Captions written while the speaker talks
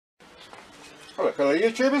Hello fellow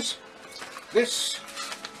YouTubers, this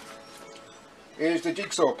is the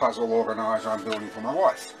jigsaw puzzle organiser I'm building for my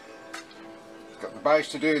wife. It's got the base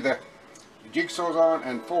to do the jigsaws on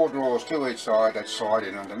and 4 drawers to each side that slide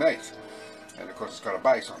in underneath, and of course it's got a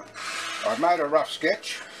base on it. I've made a rough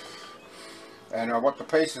sketch and what the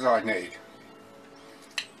pieces I need.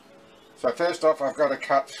 So first off, I've got to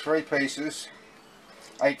cut 3 pieces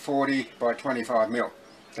 840 by 25mm.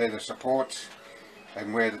 They're the supports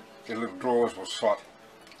and where the little drawers will slot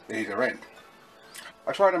at either end.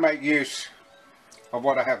 I try to make use of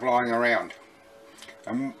what I have lying around,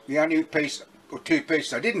 and the only piece or 2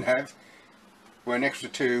 pieces I didn't have were an extra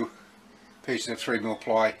 2 pieces of 3mm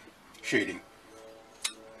ply sheeting,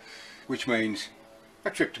 which means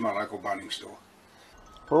a trip to my local Bunnings store.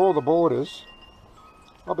 For all the borders,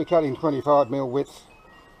 I'll be cutting 25mm width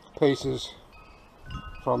pieces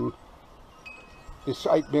from this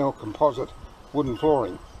 8mm composite wooden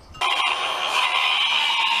flooring.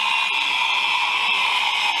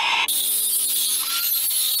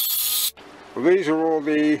 Well, these are all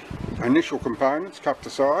the initial components cut to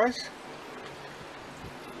size.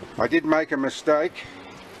 I did make a mistake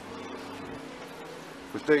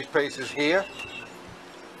with these pieces here.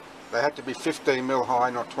 They had to be 15mm high,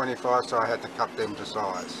 not 25, so I had to cut them to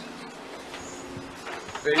size.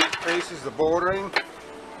 These pieces, the bordering,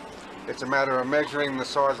 it's a matter of measuring the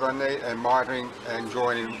size I need and mitering and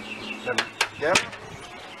joining them together.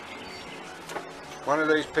 One of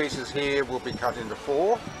these pieces here will be cut into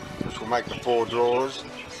 4, which will make the 4 drawers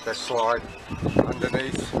that slide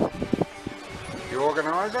underneath the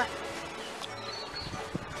organiser.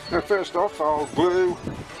 Now first off, I'll glue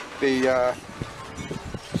the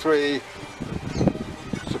 3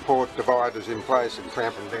 support dividers in place and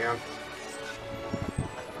clamp them down.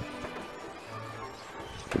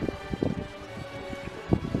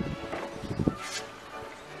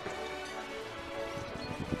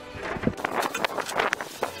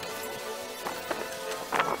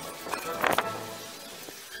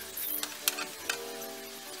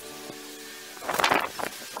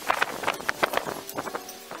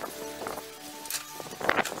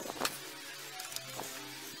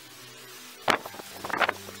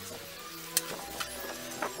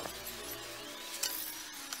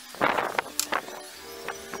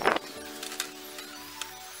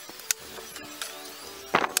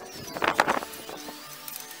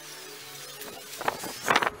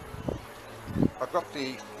 I've got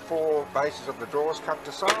the 4 bases of the drawers cut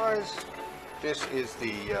to size. This is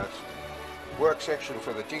the work section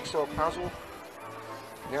for the jigsaw puzzle.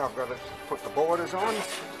 Now I've got to put the borders on.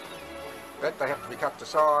 But they have to be cut to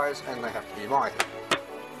size and they have to be mitered.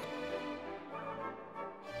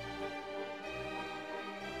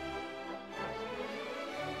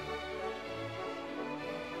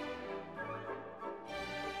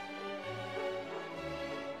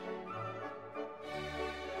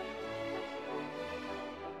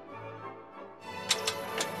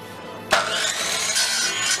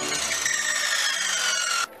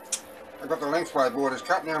 I've got the lengthway borders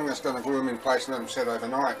cut. Now I'm just going to glue them in place and let them set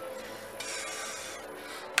overnight.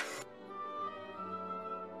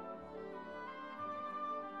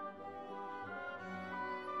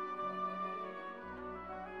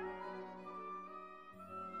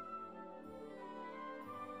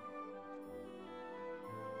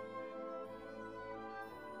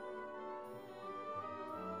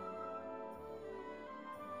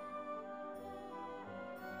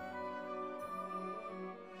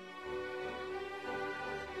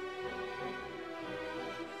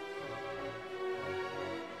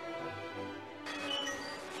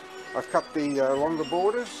 I've cut the longer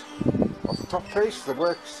borders off the top piece, the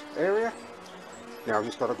works area. Now I've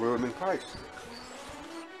just got to glue them in place.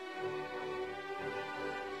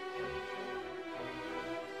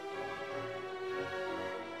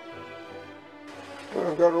 Well,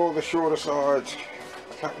 I've got all the shorter sides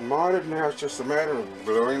cut and mitered. Now it's just a matter of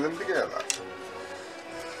gluing them together.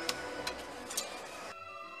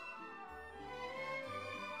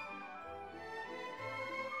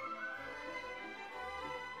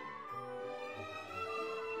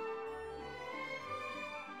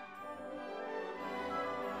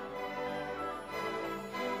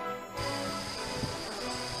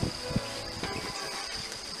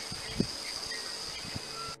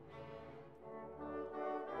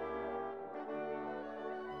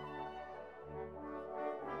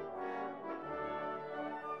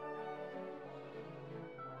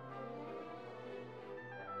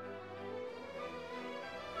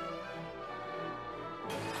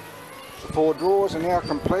 The 4 drawers are now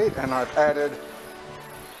complete, and I've added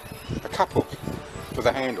a cup hook for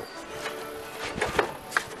the handle.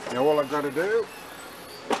 Now all I've got to do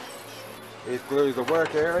is glue the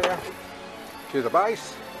work area to the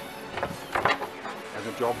base and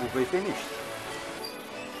the job will be finished.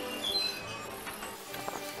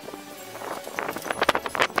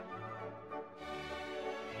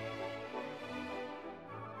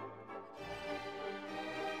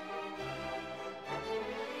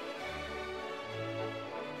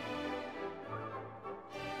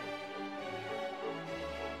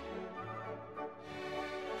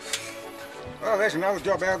 Well, there's another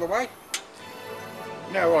job out of the way.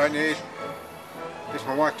 Now all I need is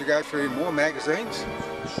my wife to go through more magazines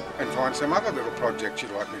and find some other little projects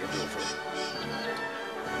she'd like me to do for her.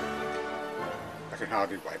 I can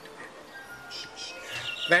hardly wait.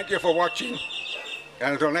 Thank you for watching,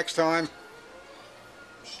 and until next time,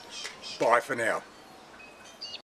 bye for now.